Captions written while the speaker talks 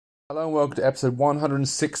Hello and welcome to episode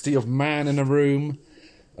 160 of Man in a Room.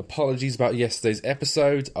 Apologies about yesterday's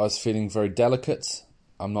episode. I was feeling very delicate.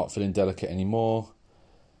 I'm not feeling delicate anymore.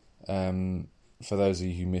 For those of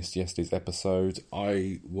you who missed yesterday's episode,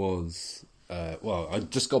 I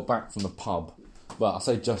just got back from the pub. Well, I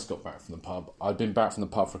say just got back from the pub. I'd been back from the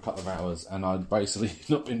pub for a couple of hours and I'd basically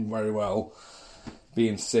not been very well,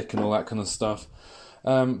 being sick and all that kind of stuff.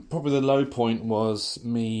 Probably the low point was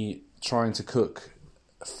me trying to cook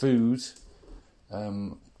food,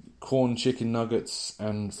 corn chicken nuggets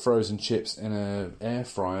and frozen chips in an air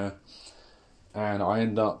fryer, and I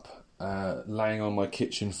end up laying on my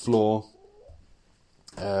kitchen floor,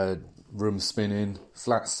 room spinning,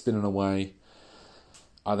 flat spinning away.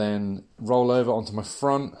 I then roll over onto my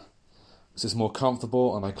front, which is more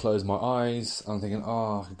comfortable, and I close my eyes. I'm thinking,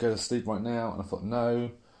 I could go to sleep right now, and I thought,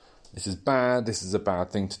 no, this is bad, this is a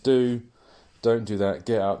bad thing to do. Don't do that,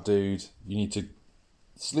 get out, dude. You need to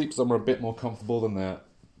sleep somewhere a bit more comfortable than that.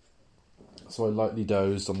 So I lightly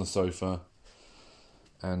dozed on the sofa.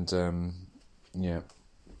 And,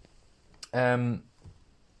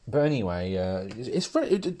 but anyway,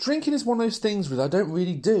 drinking is one of those things that I don't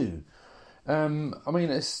really do.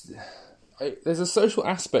 There's a social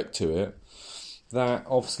aspect to it that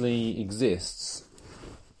obviously exists.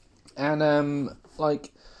 And,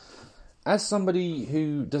 as somebody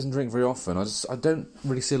who doesn't drink very often, I don't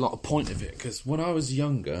really see a lot of point of it, because when I was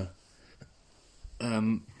younger,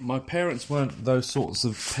 my parents weren't those sorts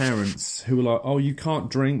of parents who were like, oh, you can't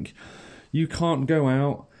drink, you can't go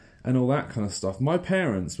out, and all that kind of stuff. My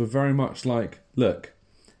parents were very much like, look,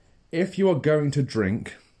 if you are going to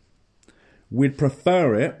drink, we'd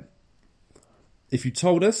prefer it, if you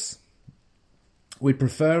told us, we'd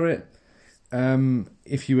prefer it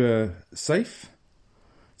if you were safe.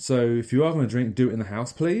 So if you are going to drink, do it in the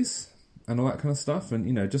house, please, and all that kind of stuff.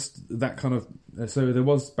 And, just that kind of... So there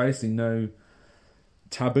was basically no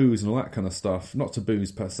taboos and all that kind of stuff. Not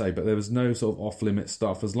taboos per se, but there was no sort of off-limit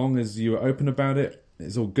stuff. As long as you were open about it,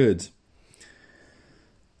 it's all good.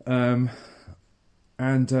 It's a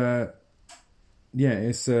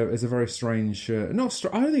very strange... I don't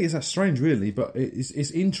think it's that strange, really, but it's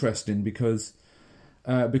interesting because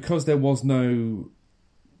there was nothing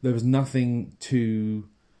to...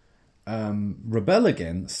 rebel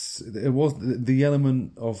against. It was the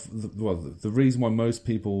element of the reason why most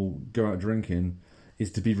people go out drinking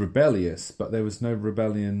is to be rebellious, but there was no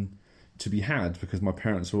rebellion to be had because my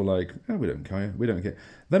parents were like, oh, we don't care.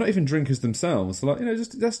 They're not even drinkers themselves. They're like,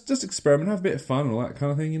 just experiment, have a bit of fun and all that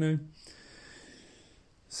kind of thing,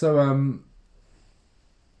 So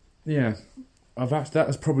that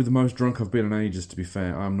was probably the most drunk I've been in ages, to be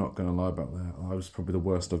fair. I'm not going to lie about that. I was probably the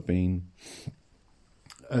worst I've been.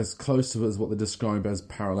 As close to it as what they describe as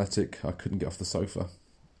paralytic. I couldn't get off the sofa.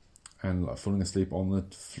 And falling asleep on the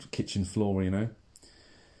kitchen floor,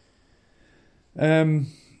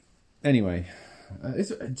 Anyway. Do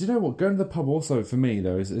you know what? Going to the pub also, for me,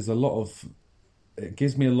 though, is a lot of... It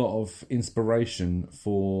gives me a lot of inspiration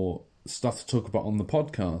for stuff to talk about on the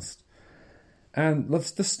podcast. And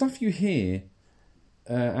the stuff you hear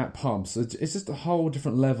at pubs, it's just a whole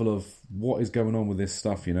different level of what is going on with this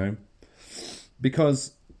stuff,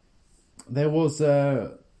 Because there was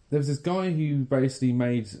this guy who basically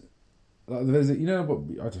made... I don't know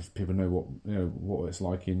if people know what it's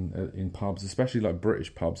like in pubs, especially like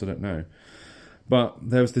British pubs, I don't know. But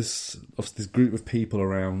there was this group of people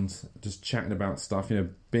around just chatting about stuff,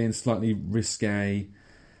 being slightly risque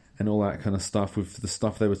and all that kind of stuff with the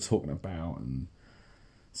stuff they were talking about. And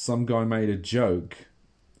some guy made a joke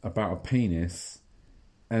about a penis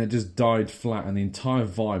and it just died flat and the entire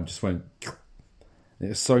vibe just went... It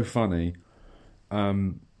was so funny.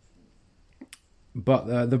 But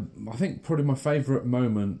I think probably my favourite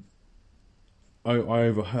moment I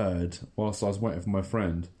overheard whilst I was waiting for my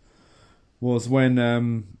friend was when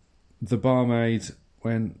the barmaid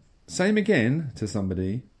went, same again, to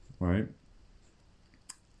somebody, right?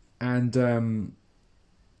 And the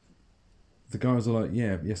guy was like,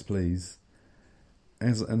 yeah, yes please.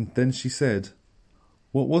 And then she said,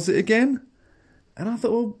 what was it again? And I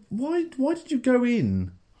thought, well, why did you go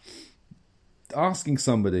in asking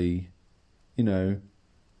somebody,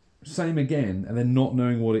 same again, and then not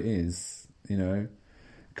knowing what it is,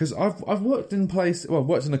 Because I've worked in I've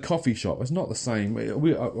worked in a coffee shop. It's not the same.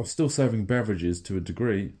 We are still serving beverages to a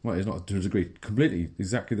degree. Well, it's not to a degree, completely,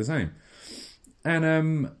 exactly the same.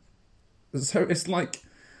 And so it's like,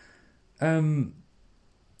 when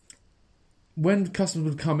customers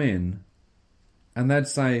would come in, and they'd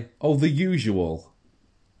say, "Oh, the usual.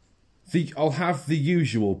 I'll have the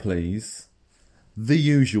usual, please. The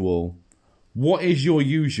usual. What is your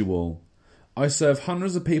usual? I serve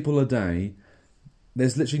hundreds of people a day.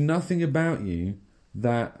 There's literally nothing about you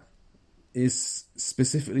that is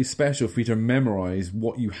specifically special for you to memorise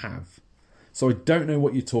what you have. So I don't know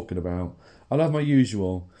what you're talking about. I'll have my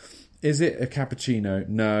usual. Is it a cappuccino?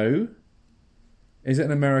 No. Is it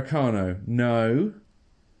an Americano? No.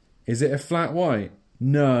 Is it a flat white?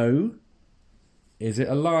 No. Is it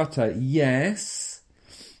a latte? Yes.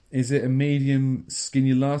 Is it a medium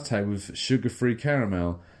skinny latte with sugar-free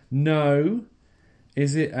caramel? No.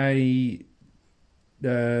 Is it a...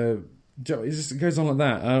 it just goes on like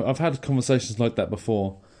that. I've had conversations like that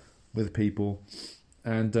before with people.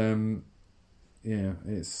 And, yeah,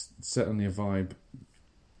 it's certainly a vibe.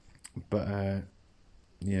 But,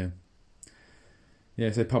 yeah.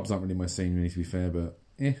 Yeah, so pubs aren't really my scene, really, to be fair, but...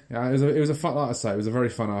 Yeah, it was a fun, like I say, it was a very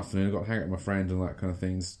fun afternoon. I got to hang out with my friend and all that kind of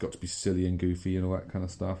things. Got to be silly and goofy and all that kind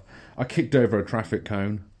of stuff. I kicked over a traffic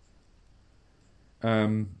cone.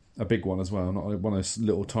 A big one as well, not one of those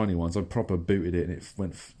little tiny ones. I proper booted it and it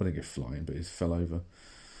went, I didn't go flying, but it fell over.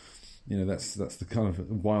 You know, that's the kind of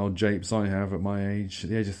wild japes I have at my age.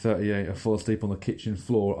 At the age of 38, I fall asleep on the kitchen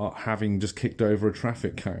floor having just kicked over a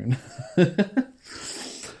traffic cone.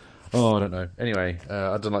 Oh, I don't know. Anyway,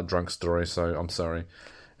 I don't like drunk stories, so I'm sorry.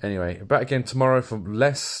 Anyway, back again tomorrow for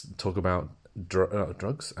less talk about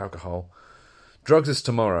drugs, alcohol. Drugs is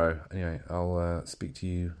tomorrow. Anyway, I'll speak to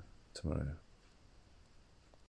you tomorrow.